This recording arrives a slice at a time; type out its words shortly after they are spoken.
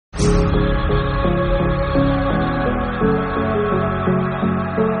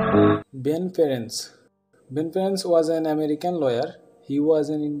Ferencz. Ferencz was an American lawyer. He was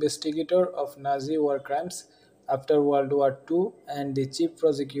an investigator of Nazi war crimes after World War II and the chief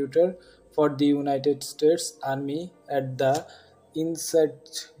prosecutor for the United States Army at the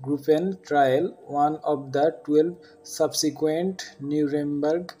Einsatzgruppen trial, one of the 12 subsequent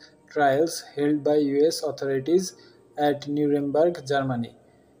Nuremberg trials held by US authorities at Nuremberg, Germany.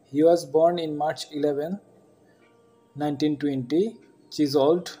 He was born in March 11, 1920,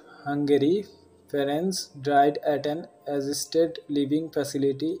 Chisold, Hungary. Ferencz died at an assisted living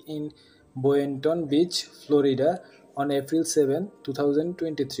facility in Boynton Beach, Florida on April 7,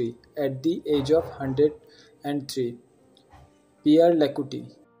 2023 at the age of 103. Pierre Lacotte.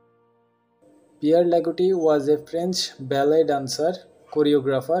 Pierre Lacotte was a French ballet dancer,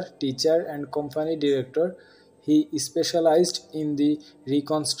 choreographer, teacher, and company director. He specialized in the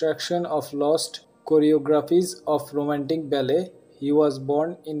reconstruction of lost choreographies of romantic ballet. He was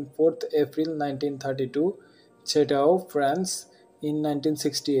born on 4th April 1932, Chateau, France, in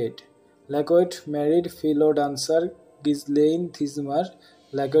 1968. Lacotte married fellow dancer Ghislaine Thismer.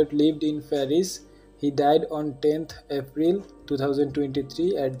 Lacotte lived in Paris. He died on 10th April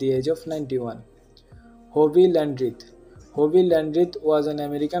 2023 at the age of 91. Hobie Landrith. Hobie Landrith was an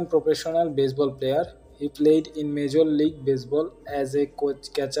American professional baseball player. He played in Major League Baseball as a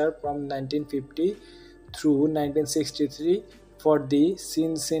catcher from 1950 through 1963 for the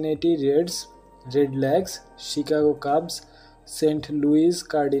Cincinnati Reds, Red Legs, Chicago Cubs, St. Louis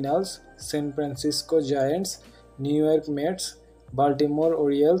Cardinals, San Francisco Giants, New York Mets, Baltimore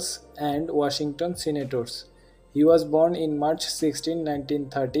Orioles, and Washington Senators. He was born in March 16,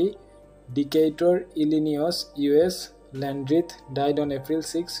 1930, Decatur, Illinois, US. Landrith died on April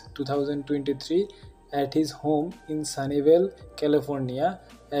 6, 2023 at his home in Sunnyvale, California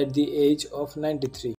at the age of 93.